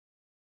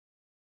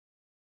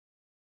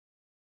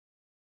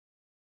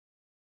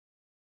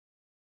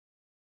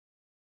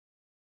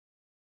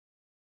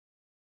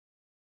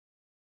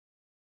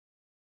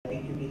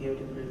to be here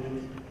to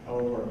present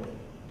our work.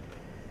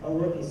 Our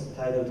work is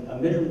titled A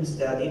Measurement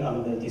Study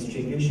on the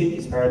Distribution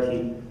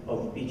Disparity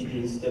of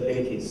BGP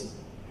Instabilities.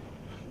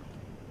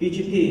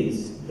 BGP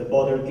is the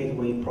Border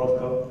Gateway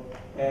Protocol,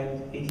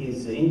 and it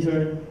is the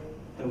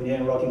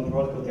inter-domain routing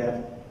protocol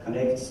that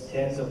connects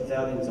tens of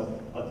thousands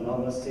of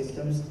autonomous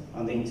systems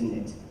on the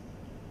internet.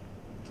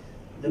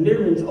 The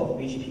measurement of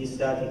BGP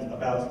started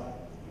about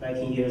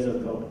 19 years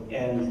ago,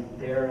 and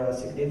there are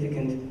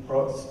significant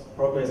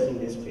progress in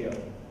this field.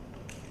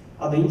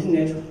 On the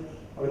internet,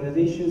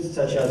 organizations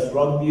such as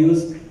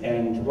RoadViews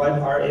and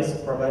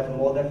RIPE-RS provide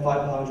more than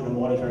 500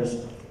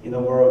 monitors in the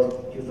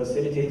world to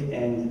facilitate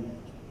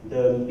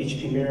the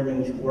BGP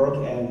measurement work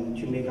and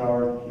to make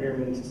our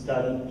measurement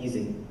study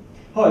easy.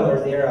 However,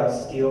 there are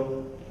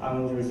still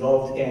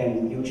unresolved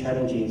and new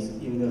challenges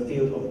in the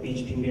field of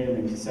BGP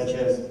measurement, such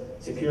as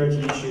security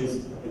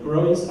issues, the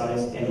growing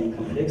size and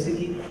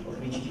complexity of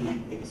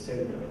BGP,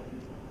 etc.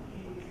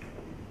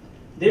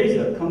 There is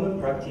a common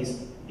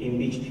practice in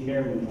BGP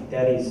measurement,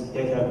 that is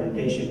data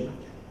aggregation.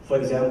 For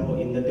example,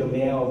 in the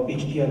domain of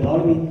BGP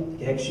anomaly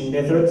detection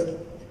methods,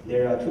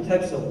 there are two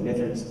types of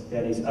methods,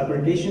 that is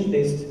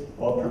aggregation-based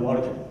or per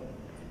monitor.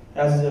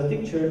 As the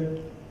picture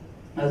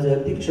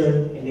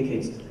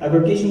indicates,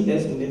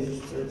 aggregation-based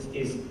methods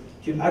is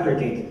to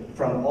aggregate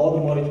from all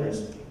the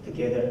monitors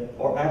together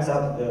or adds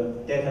up the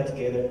data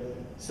together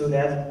so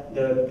that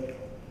the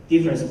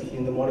difference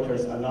between the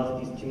monitors are not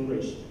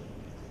distinguished.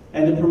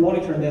 And the per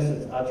monitor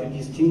methods are to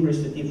distinguish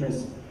the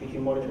difference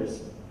between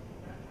monitors.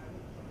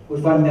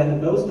 We find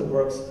that most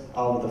works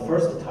are of the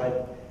first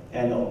type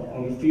and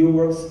only few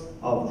works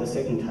of the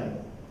second type.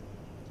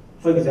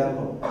 For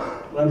example,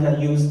 one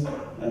can use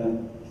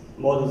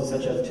models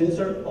such as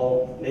tensor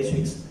or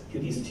matrix to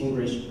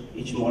distinguish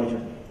each monitor.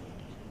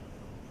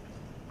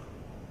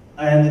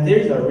 And there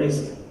is a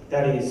risk,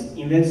 that is,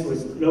 events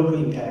with local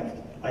impact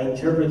are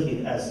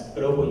interpreted as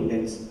global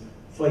events.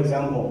 For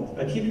example,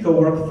 a typical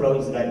workflow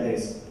is like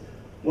this.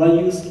 One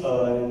uses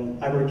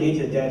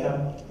aggregated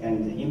data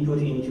and input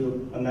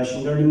into a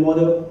machine learning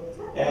model,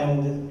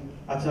 and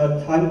at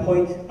a time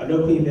point, a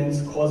local event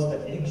causes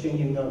a detection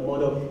in the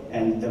model,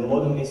 and the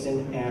model may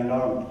send an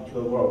alarm to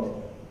the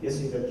world. This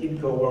is a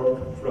typical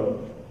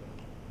workflow.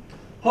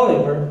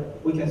 However,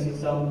 we can see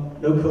some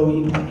local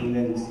impact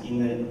events in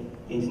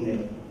the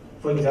internet.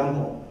 For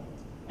example,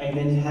 an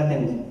event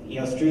happened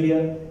in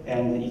Australia,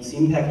 and its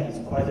impact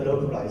is quite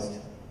localized.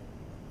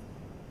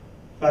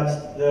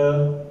 But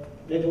the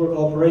network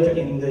operator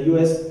in the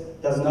US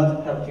does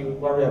not have to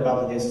worry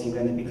about this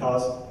event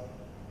because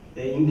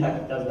the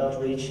impact does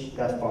not reach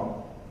that far.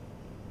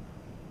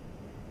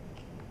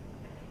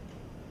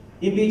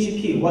 In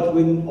BGP, what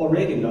we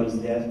already know is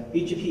that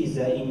BGP is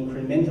an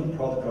incremental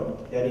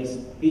protocol. That is,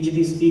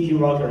 BGP-speaking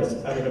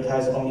routers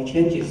advertise only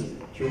changes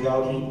to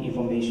routing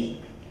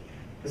information.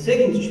 The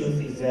second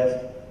truth is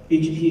that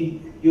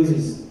BGP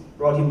uses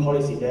routing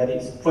policy. That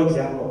is, for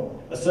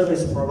example, a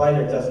service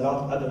provider does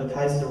not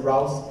advertise the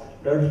routes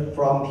learned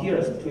from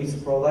peers to its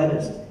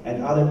providers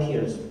and other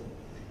peers.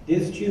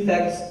 These two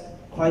facts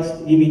quite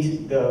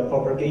limit the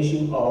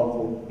propagation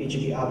of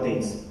BGP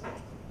updates.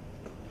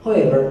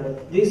 However,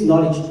 this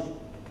knowledge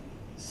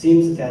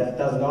seems that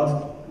does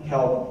not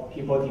help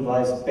people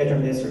devise better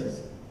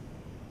methods.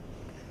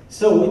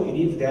 So we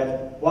believe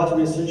that what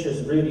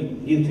researchers really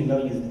need to know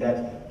is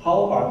that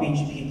how are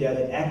BGP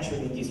data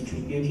actually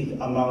distributed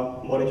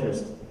among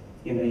monitors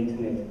in the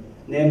internet,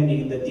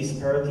 namely the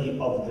disparity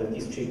of the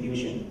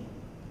distribution.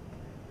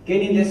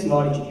 Gaining this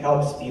knowledge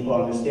helps people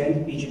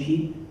understand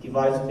BGP,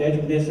 devise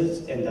better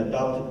methods, and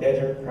adopt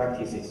better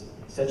practices,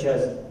 such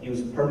as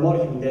use per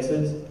monitor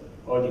methods,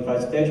 or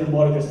devise better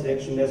monitor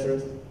selection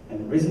methods,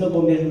 and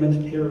reasonable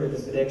measurement period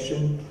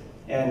selection,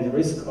 and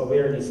risk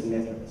awareness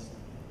methods.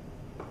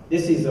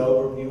 This is the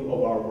overview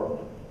of our work.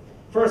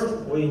 First,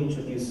 we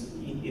introduce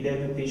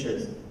 11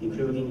 features,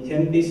 including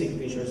 10 basic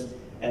features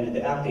and the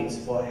updates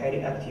for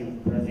highly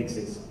active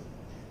prefixes.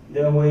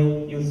 Then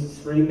we use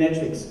 3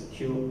 metrics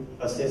to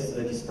assess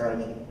the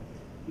disparity.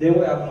 Then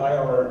we apply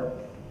our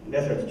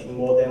method to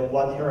more than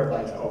 1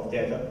 terabyte of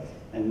data,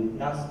 and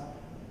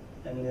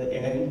in the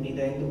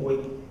end we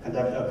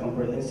conduct a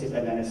comprehensive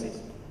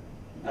analysis.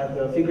 As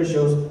the figure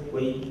shows,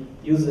 we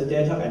use the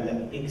data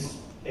and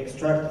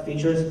extract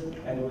features,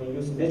 and we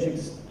use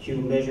metrics to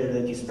measure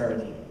the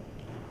disparity.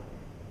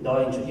 Now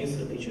I introduce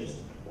the features.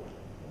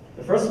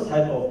 The first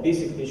type of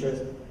basic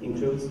features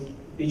includes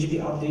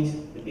BGP update,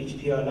 the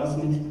BGP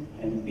announcement,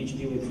 and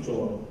BGP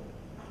withdrawal.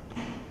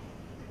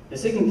 The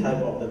second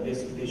type of the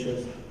basic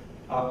features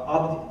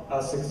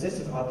are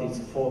successive updates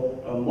for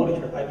a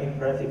monitor IP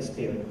prefix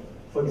pair.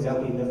 For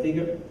example, in the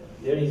figure,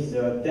 there is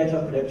a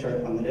data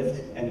collector on the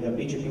left and the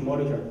BGP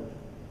monitor,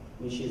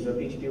 which is a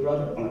BGP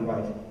router on the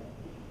right.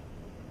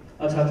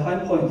 At a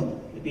time point,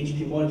 the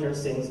BGP monitor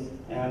sends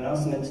an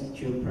announcement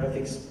to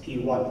prefix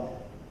P1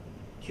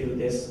 to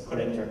this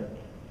collector.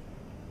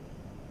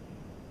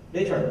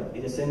 Later,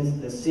 it sends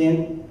the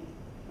same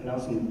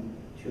announcement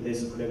to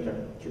this collector,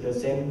 to the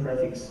same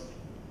prefix.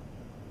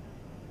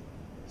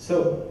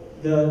 So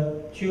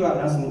The two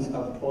announcements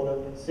are for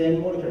the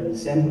same monitor and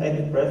same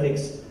IP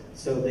prefix,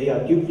 so they are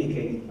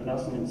duplicate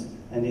announcements,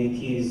 and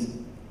it is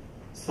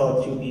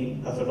thought to be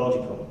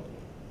pathological.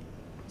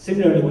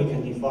 Similarly, we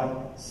can define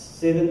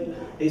 7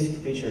 basic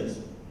features.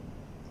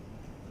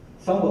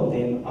 Some of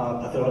them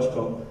are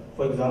pathological.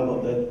 For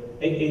example, the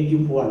AA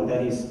dupe one,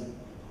 that is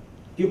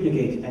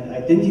duplicate and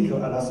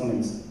identical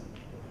announcements.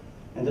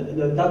 And the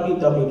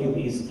WW dupe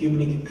is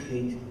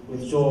duplicate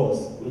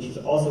withdrawals, which is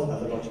also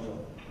pathological.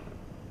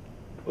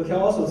 We can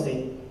also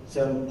see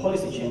some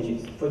policy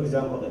changes. For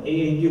example, the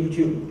AA dupe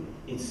 2,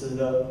 it's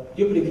the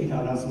duplicate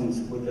announcements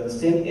with the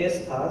same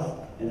S path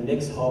and the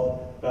next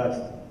hop,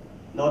 but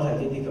not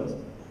identical.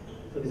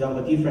 For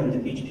example, different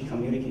BGP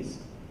communities.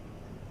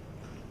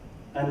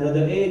 And the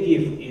AA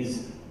diff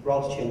is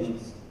route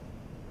changes.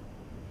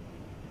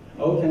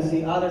 Or we can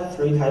see other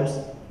 3 types.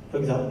 For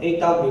example,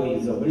 AW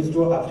is a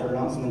withdrawal after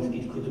announcement.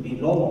 It could be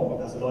normal or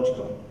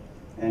pathological.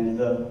 And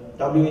the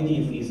WA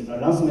diff is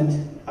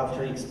announcement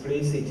after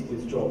explicit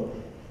withdrawal.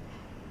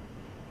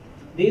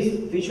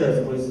 These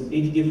features with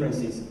big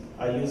differences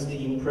are used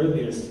in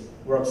previous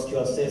works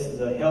to assess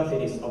the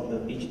healthiness of the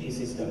BGP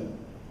system.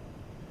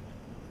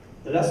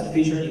 The last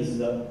feature is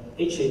the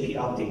HAP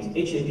update.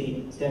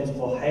 HAP stands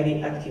for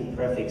highly active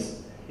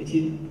prefix.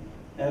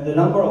 The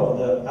number of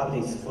the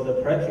updates for the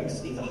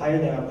prefix is higher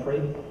than a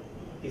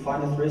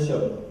predefined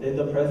threshold, then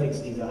the prefix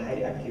is a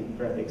highly active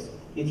prefix.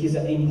 It is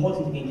an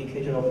important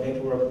indicator of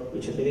network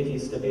reachability,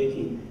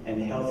 stability,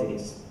 and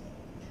healthiness.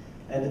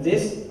 And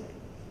this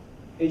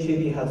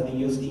HAP has been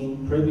used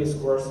in previous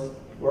works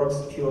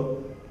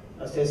to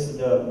assess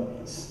the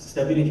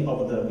stability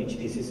of the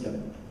BGP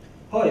system.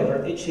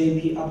 However,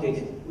 HAP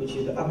update, which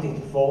is the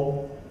update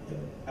for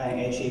an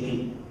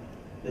HAP,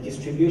 the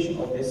distribution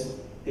of this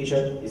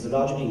feature is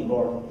largely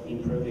ignored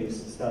in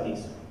previous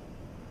studies.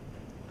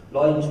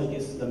 Now I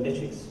introduce the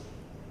metrics.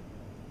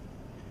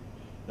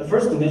 The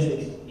first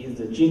metric is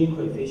the Gini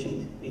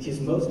coefficient. It is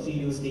mostly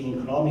used in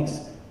economics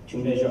to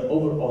measure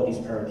overall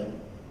disparity.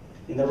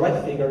 In the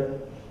right figure,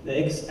 the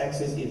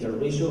x-axis is the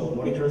ratio of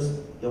monitors,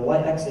 the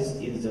y-axis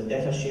is the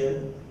data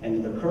share,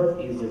 and the curve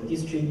is the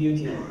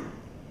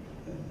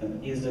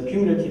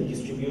cumulative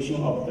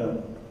distribution of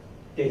the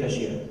data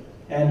share.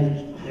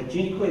 And the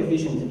Gini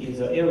coefficient is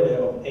the area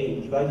of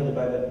A divided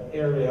by the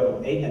area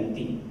of A and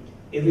D.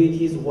 If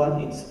it is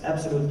 1, it's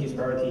absolute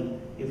disparity.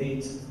 If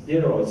it's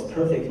 0, it's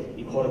perfect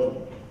equality.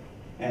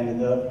 And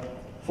the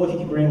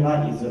 40-degree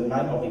line is the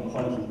line of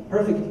equality.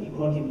 Perfect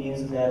equality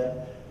means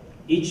that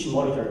each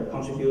monitor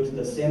contributes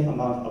the same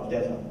amount of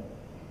data.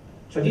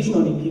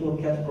 Traditionally, people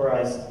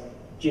categorize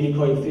Gini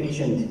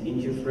coefficient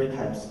into 3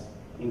 types,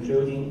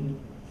 including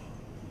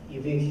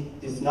if it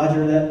is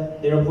larger than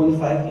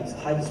 0.5, it's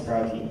high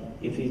disparity.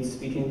 If it's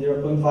between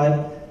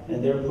 0.5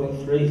 and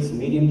 0.3, it's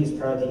medium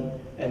disparity.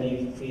 And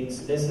if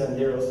it's less than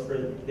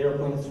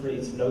 0.3,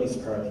 it's low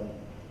disparity.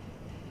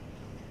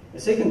 The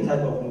second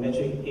type of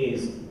metric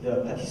is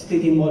the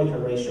participating monitor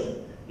ratio.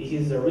 It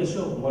is the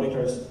ratio of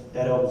monitors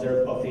that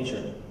observe a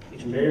feature.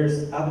 It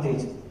measures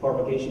update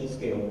propagation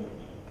scale.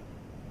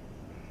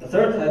 The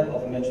third type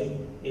of metric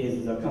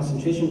is the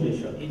concentration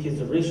ratio. It is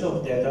the ratio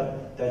of data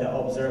that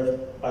are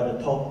observed by the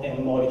top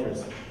N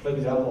monitors. For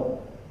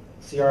example,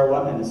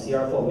 CR1 and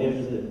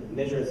CR4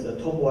 measures the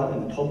top 1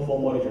 and top 4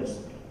 monitors.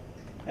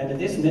 And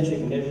this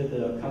metric measures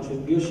the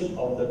contribution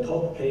of the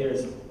top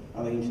players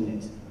on the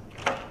internet.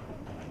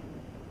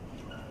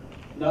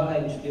 Now I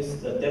introduce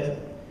the data.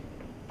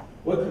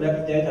 We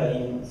collect data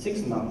in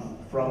 6 months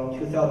from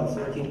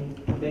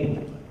 2013 May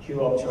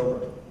to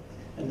October.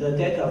 And the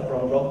data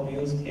from rock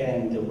views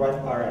and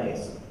write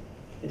RIS.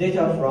 The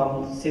data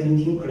from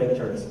 17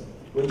 collectors,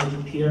 which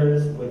pair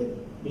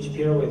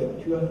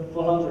with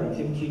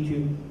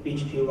 452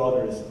 BGP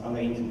routers on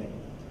the internet.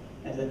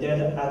 And the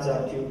data adds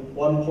up to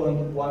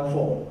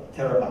 1.14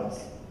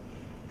 terabytes.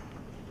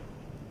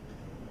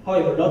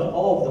 However, not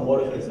all of the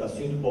monitors are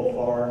suitable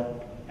for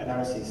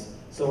analysis,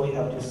 so we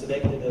have to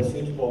select the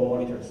suitable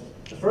monitors.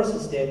 The first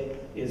step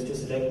is to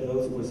select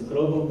those with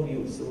global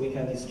views, so we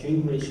can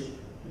distinguish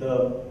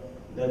the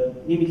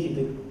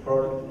limited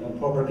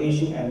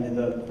propagation and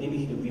the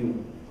limited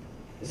view.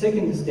 The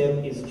second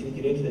step is to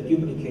delete the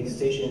duplicate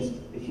stations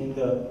between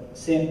the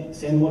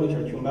same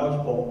monitor to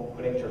multiple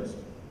collectors.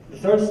 The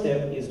third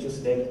step is to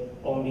select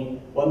only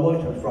one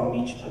monitor from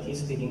each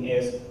participating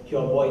S to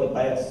avoid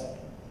bias.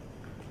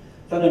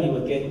 Finally,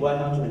 we get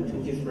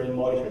 123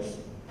 monitors.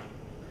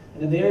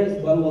 And there is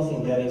one more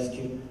thing, that is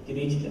to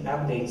delete the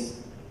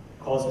updates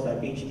caused by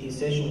BGP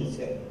session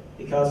set,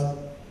 because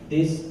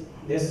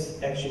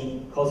this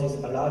action causes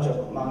a large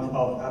amount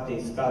of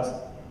updates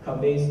but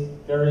conveys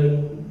very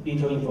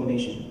little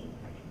information.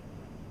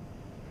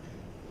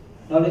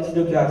 Now let's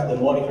look at the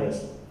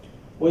monitors.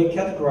 We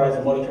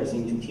categorize monitors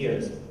into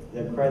tiers.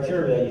 The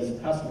criteria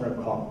is customer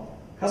count.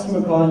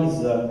 Customer count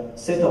is a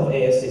set of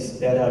ASs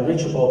that are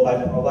reachable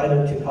by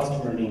provider to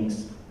customer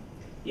links.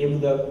 If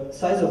the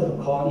size of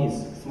the count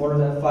is smaller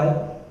than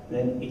 5,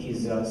 then it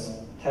is a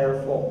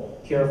tier 4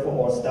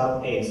 or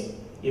stub AS.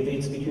 If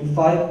it's between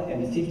 5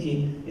 and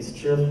 50, it's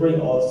tier 3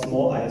 or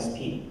small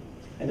ISP.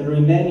 And the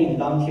remaining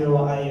non-Tier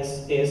 1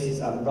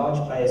 ASCs are large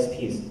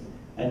ISPs,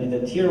 and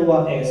the Tier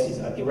 1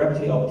 ASCs are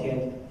directly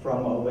obtained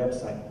from a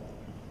website.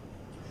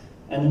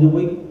 And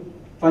we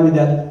find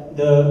that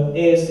the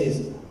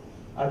ASCs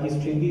are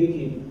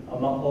distributed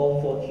among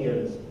all 4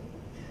 tiers,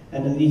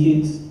 and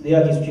they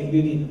are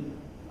distributed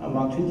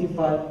among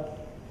 25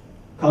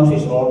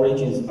 countries or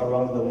regions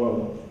around the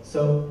world.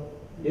 So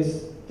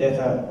this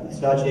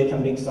large data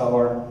makes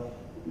our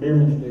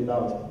measurement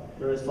result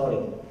very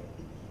solid.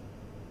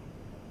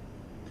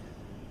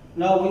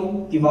 Now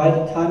we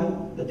divide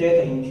the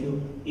data into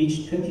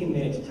each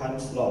 20-minute time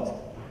slot,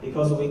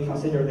 because we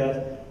consider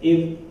that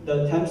if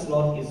the time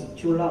slot is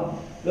too long,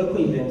 local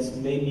events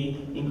may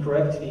be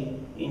incorrectly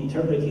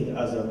interpreted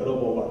as a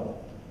global one.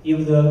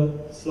 If the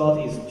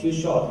slot is too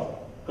short,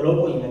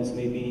 global events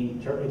may be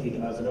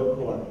interpreted as a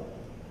local one.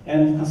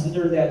 And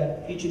consider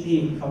that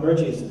BGP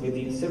converges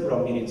within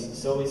several minutes,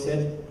 so we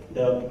set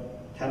the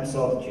time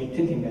slot to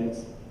 20 minutes.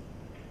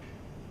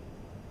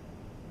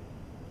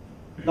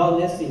 Now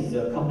this is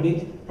the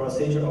complete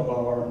procedure of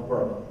our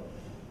work.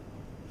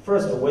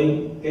 First,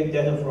 we get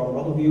data from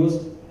route views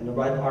and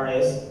write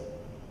RS,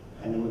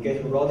 and we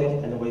get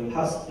routed, and we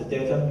pass the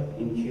data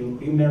into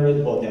human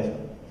readable data.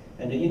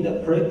 And in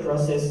the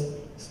pre-process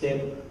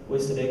step, we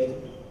select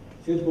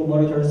suitable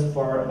monitors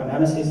for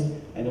analysis,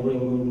 and we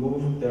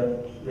remove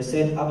the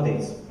reset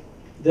updates.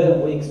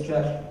 Then we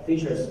extract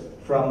features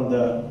from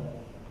the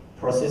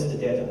processed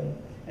data.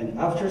 And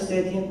after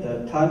setting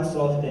the time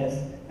slot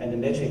length and the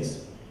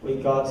metrics, we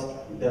got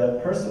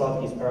the per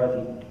slot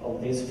disparity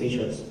of these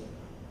features.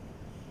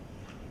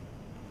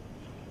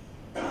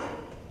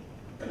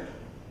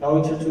 Now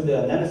we turn to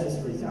the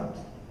analysis result.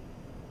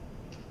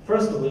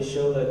 First, we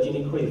show the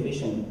Gini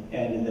coefficient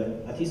and the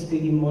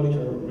participating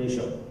monitor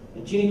ratio. The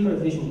Gini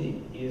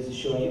coefficient is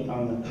shown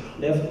on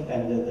the left,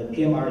 and the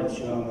PMR is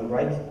shown on the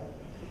right.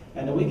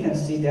 And we can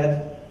see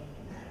that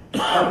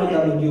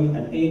WW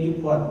and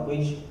AU1,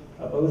 which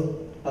are both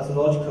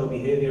pathological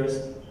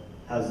behaviors,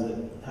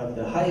 have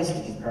the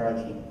highest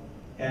disparity.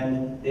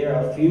 And there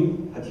are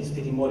few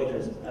participating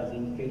monitors, as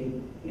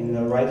indicated in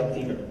the right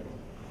figure.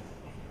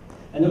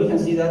 And we can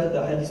see that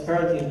the high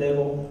disparity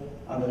level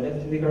on the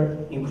left figure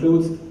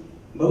includes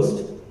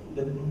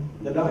the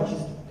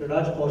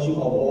large portion of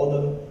all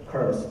the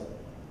curves.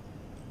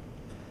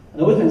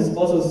 And we can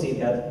also see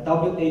that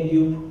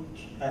WAU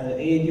and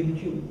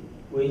AAU2,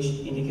 which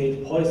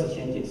indicate policy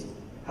changes,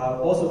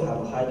 also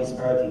have a high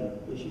disparity,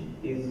 which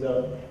is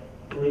the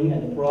green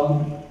and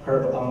brown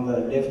curve on the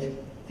left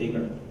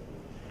figure.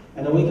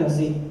 And we can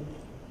see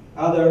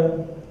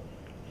other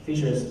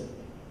features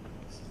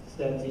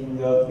stand in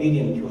the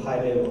medium to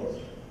high levels.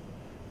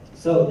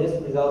 So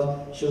this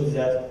result shows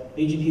that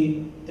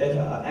BGP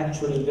data are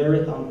actually very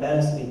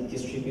unbalancedly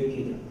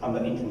distributed on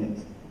the internet.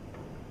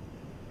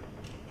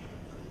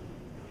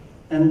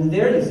 And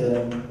there is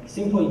a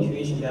simple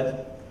intuition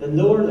that the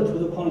lower the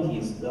total quantity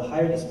is, the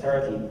higher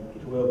disparity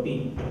it will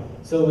be.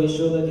 So we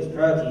show the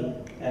disparity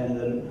and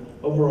the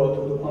overall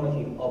total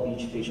quantity of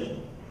each feature.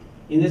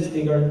 In this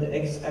figure, the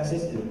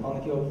x-axis is the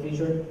quantity of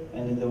feature,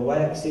 and the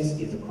y-axis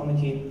is the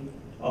quantity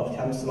of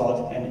time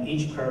slot, and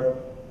each curve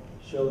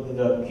shows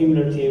the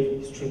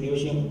cumulative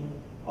distribution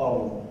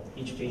of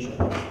each feature.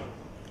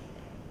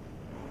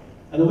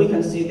 And we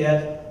can see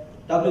that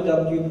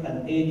WW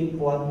and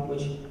AU1,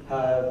 which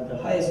have the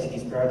highest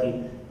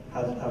disparity,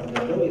 have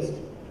the lowest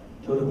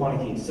total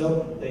quantity.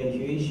 So the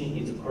intuition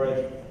is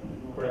correct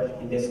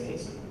in this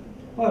case.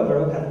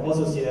 However, we can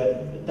also see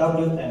that the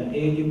W and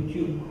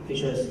AU2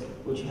 features,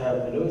 which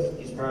have the lowest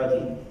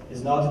disparity,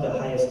 is not the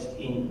highest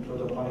in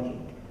total quantity.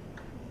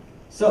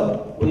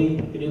 So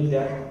we believe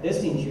that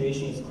this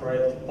intuition is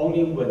correct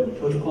only when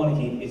total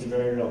quantity is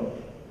very low.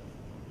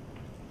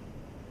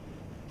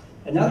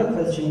 Another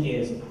question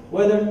is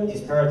whether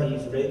disparity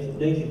is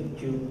related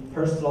to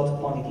per slot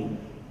quantity.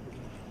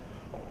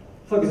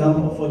 For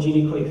example, for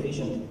Gini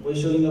coefficient, we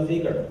show in the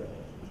figure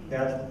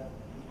that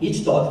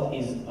each dot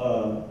is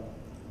a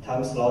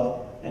time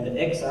slot, and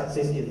the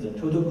x-axis is the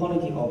total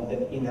quantity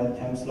in that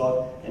time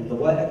slot, and the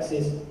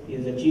y-axis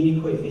is the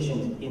Gini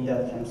coefficient in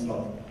that time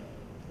slot.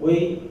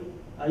 We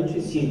are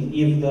interested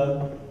if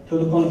the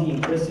total quantity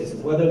increases,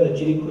 whether the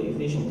Gini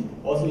coefficient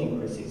also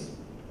increases.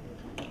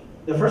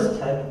 The first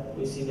type,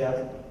 we see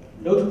that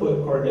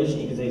notable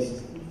correlation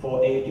exists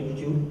for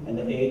AAU2 and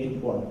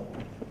AAU1.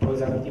 For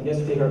example, in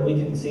this figure, we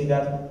can see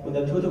that when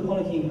the total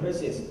quantity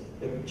increases,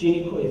 the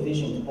Gini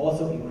coefficient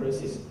also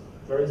increases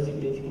very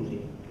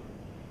significantly.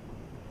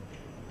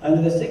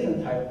 And the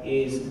second type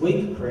is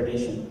weak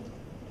correlation.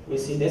 We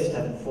see this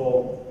type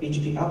for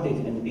BGP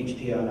update and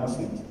BGP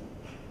announcement.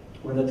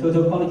 When the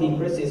total quantity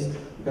increases,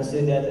 you can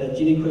see that the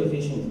Gini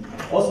coefficient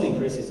also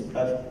increases,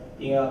 but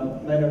in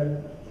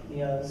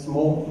a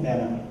small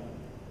manner.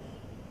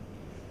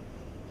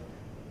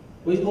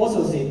 We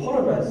also see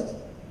polarized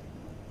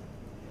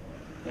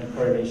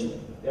correlation.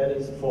 That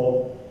is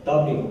for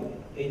AW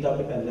and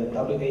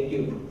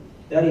WAU.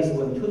 That is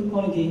when total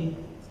quantity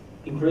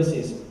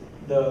increases,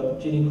 the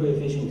Gini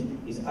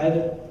coefficient is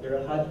either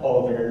very high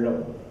or very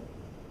low.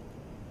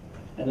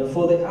 And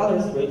for the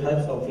other three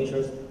types of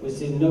features, we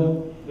see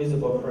no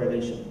visible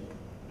correlation.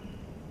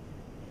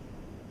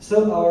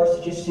 So our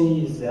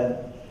suggestion is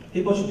that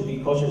people should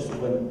be cautious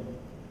when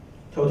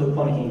total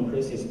quantity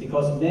increases,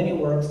 because many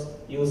works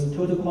use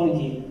total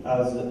quantity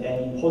as an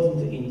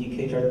important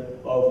indicator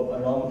of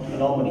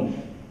anomaly.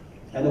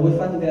 And we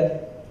find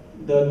that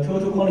the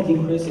total quantity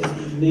increases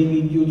is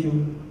maybe due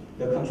to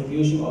the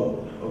contribution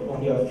of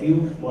only a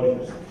few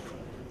molecules.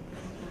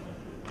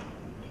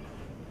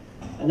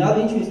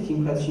 Another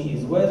interesting question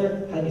is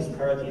whether high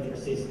disparity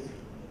persists.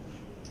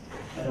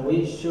 And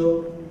we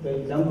show the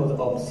examples of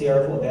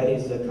CR4, that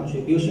is the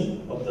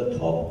contribution of the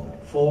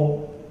top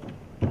 4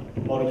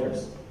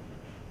 molecules.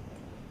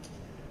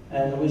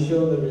 And we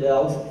show the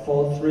results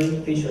for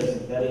 3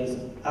 features, that is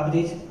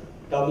update,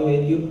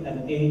 WA dupe,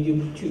 and A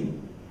dupe 2.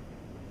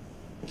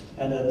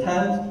 And the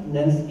time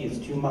length is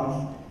 2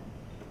 months.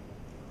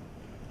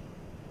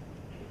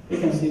 We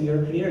can see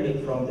very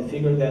clearly from the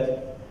figure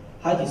that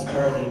high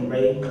disparity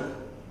may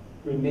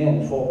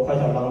remain for quite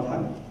a long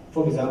time.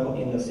 For example,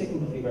 in the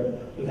second figure,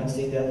 you can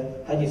see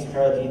that high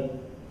disparity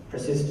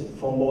persists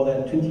for more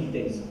than 20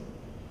 days.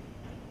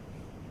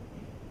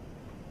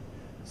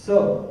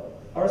 So,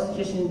 our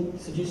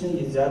suggestion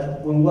is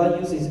that when one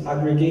uses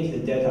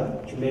aggregated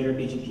data to measure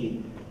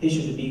BGP, he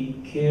should be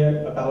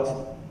care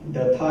about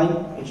the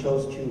time he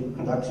chose to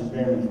conduct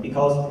experiment,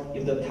 because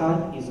if the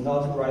time is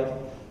not right,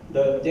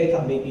 the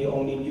data may be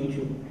only due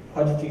to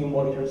quite a few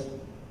molecules.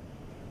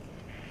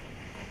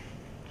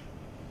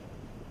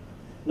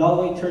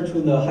 Now we turn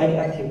to the highly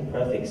active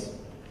prefix.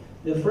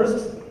 The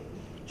first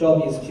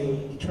job is to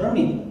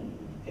determine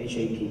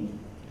HAP.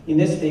 In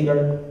this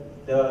figure,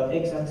 the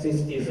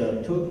x-axis is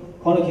the total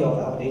quantity of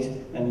updates,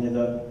 and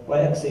the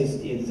y-axis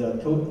is the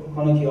total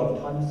quantity of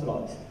time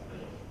slots.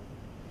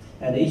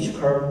 And each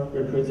curve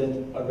represents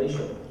a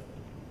ratio.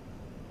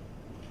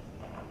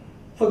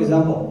 For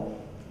example,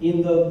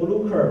 in the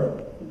blue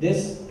curve,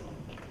 this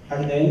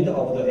at the end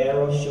of the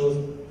arrow shows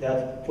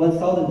that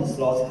 1,000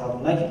 slots have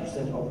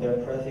 90% of their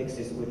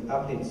prefixes with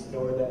updates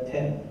lower than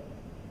 10.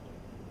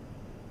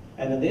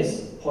 And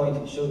this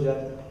point shows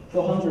that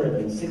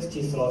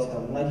 460 slots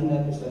have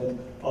 99%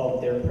 of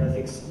their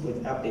prefix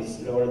with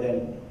updates lower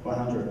than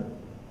 100.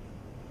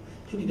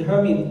 To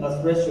determine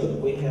a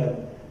threshold, we have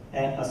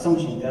an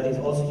assumption that is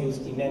also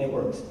used in many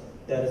works,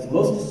 that is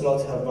most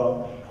slots have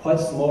a quite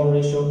small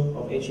ratio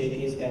of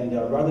HAPs and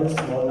a rather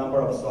small number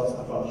of slots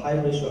have a high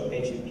ratio of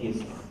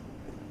HAPs.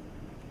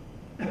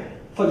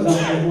 For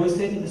example, if we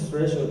set the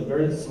threshold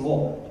very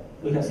small,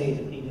 we can see it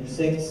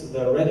intersects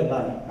the red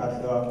line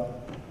at a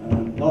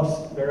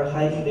not very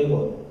high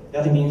level.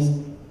 That means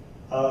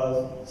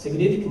a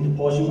significant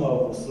portion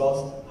of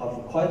slots have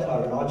quite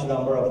a large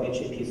number of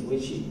HAPs,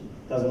 which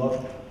does not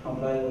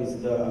comply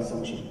with the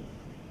assumption.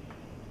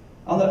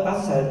 On the other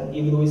side,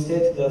 if we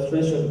set the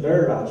threshold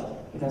very large,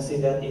 you can see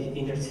that it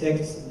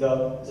intersects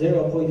the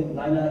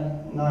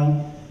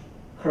 0.999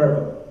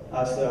 curve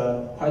at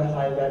a quite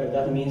high value.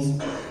 That means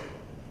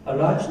a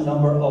large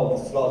number of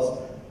slots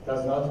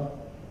does not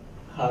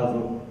have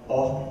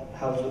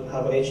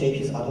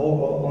HAPs at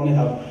all, or only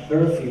have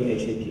very few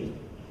HAPs.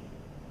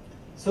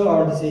 So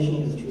our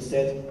decision is to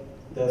set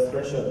the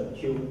threshold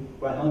to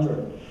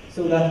 100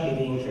 so that it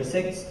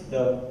intersects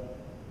the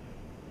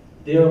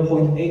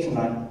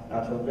 0.89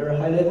 at a very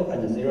high level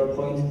and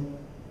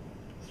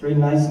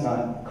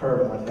 0.399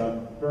 curve at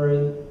a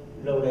very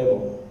low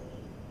level,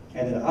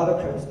 and the other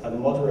curves at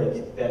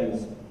moderate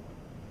values.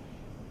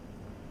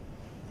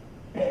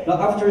 Now,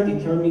 after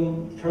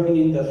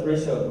determining the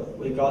threshold,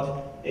 we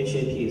got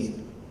HAPs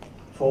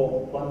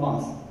for 1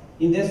 month.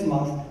 In this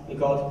month, we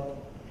got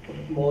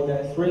more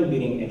than 3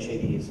 million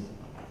HAPs.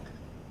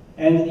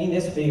 And in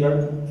this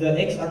figure, the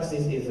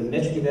x-axis is the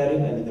metric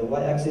value and the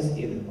y-axis is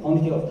the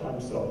quantity of time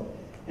slot.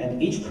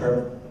 And each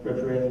curve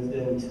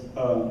represents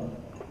a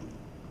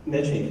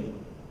metric.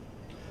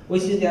 We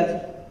see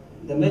that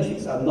the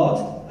metrics are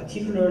not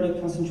particularly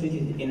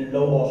concentrated in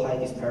low or high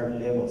disparity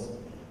levels.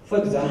 For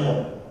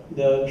example,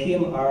 the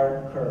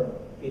PMR curve,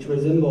 it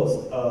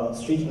resembles a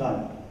straight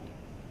line.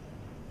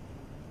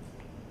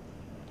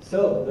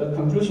 So the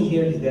conclusion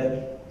here is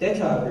that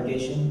data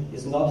aggregation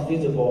is not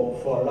feasible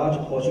for a large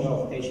portion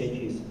of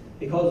HAPs,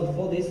 because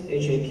for these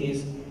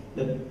HAPs,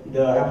 the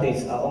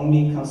updates are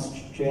only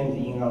constrained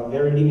in a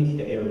very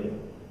limited area.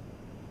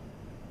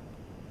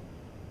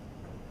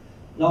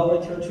 Now we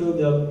turn to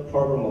the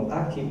problem of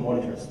active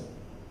monitors.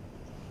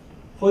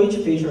 For each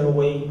feature,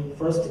 we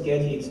first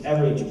get its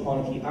average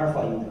quantity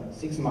alpha in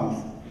 6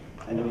 months,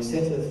 and we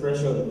set the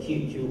threshold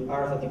t to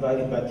alpha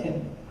divided by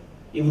 10.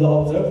 If the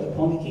observed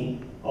quantity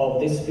of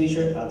this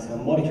feature at a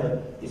monitor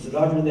is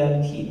larger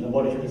than t, the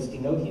monitor is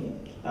denoted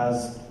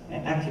as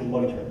an active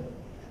monitor.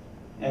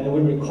 And we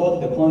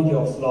record the quantity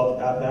of slot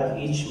that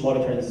each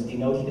monitor is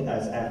denoted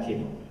as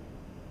active.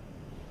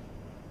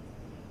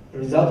 The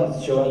result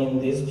is shown in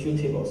these 2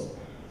 tables.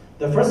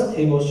 The first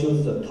table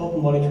shows the top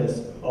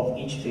monitors of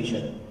each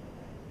feature.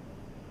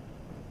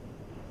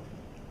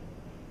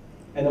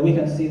 And we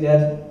can see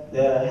that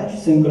the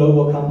Hutchison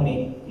Global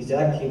Company is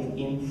active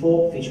in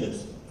 4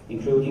 features,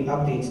 including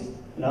updates,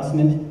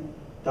 announcement,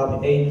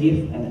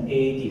 WA-diff and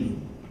AA-diff.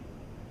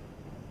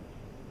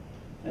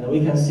 And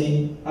we can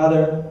see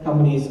other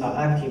companies are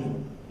active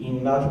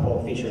in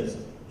multiple features.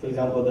 For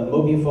example, the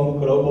Mobile Phone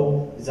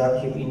Global is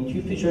active in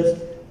 2 features,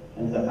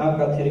 and the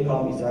Alga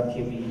Telecom is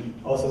active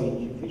also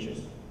in 2 features.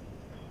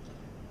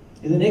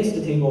 In the next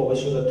table, we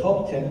show the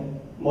top 10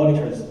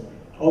 monitors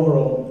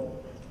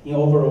in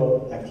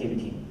overall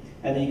activity,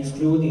 and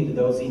excluded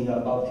those in the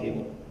above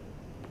table.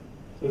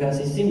 We can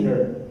see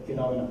similar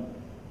phenomena.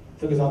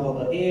 For example,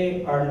 the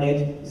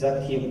ARNet is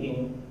active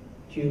in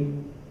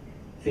 2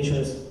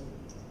 features,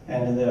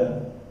 and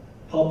the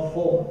top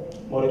 4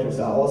 monitors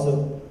are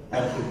also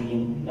active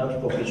in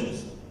multiple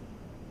features.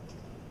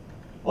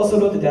 Also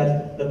note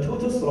that the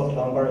total slot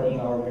number in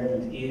our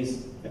environment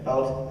is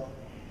about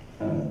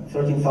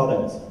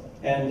 13,000,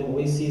 and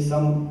we see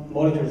some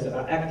monitors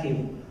are active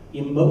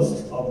in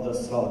most of the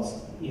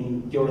slots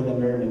during the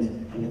environment,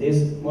 and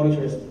these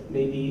monitors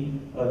may be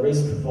a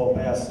risk for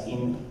bias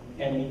in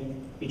any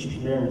BGP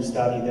environment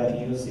study that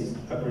uses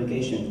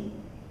aggregation.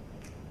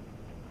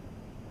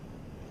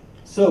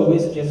 So we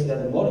suggest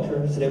that the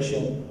monitor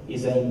selection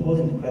is an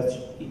important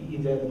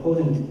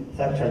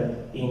factor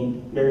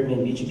in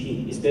environment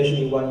BGP,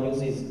 especially when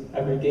uses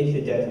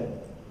aggregated data.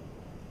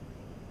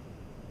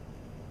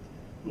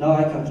 Now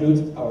I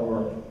conclude our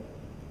work.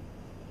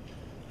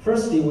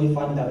 Firstly, we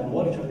find that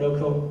monitor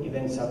local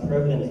events are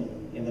prevalent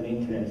in the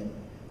internet,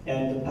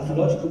 and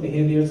pathological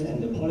behaviors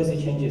and the policy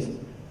changes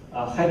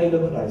are highly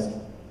localized.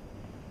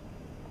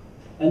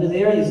 And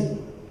there is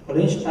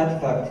potential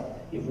artifact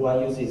if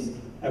one uses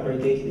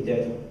aggregated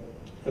data.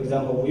 For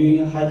example,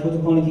 viewing high total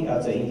quantity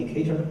as an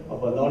indicator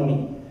of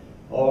anonymity,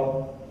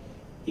 or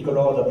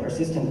ignore the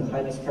persistent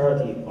high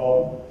disparity,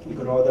 or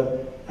ignore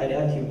the highly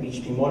active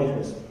BGP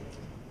monitors.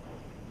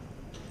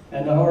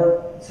 And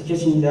our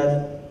suggestion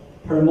that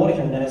per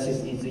monitor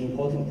analysis is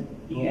important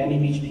in any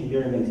BGP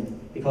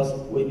environment, because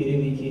we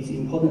believe it is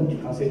important to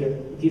consider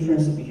the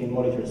difference between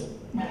monitors.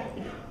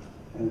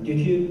 And due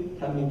to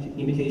time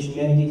limitation,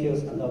 many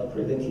details are not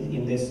presented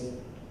in this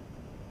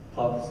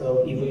talk.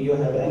 So if you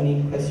have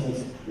any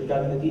questions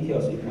regarding the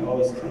details, you can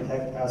always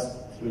contact us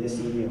through this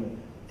email.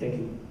 Thank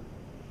you.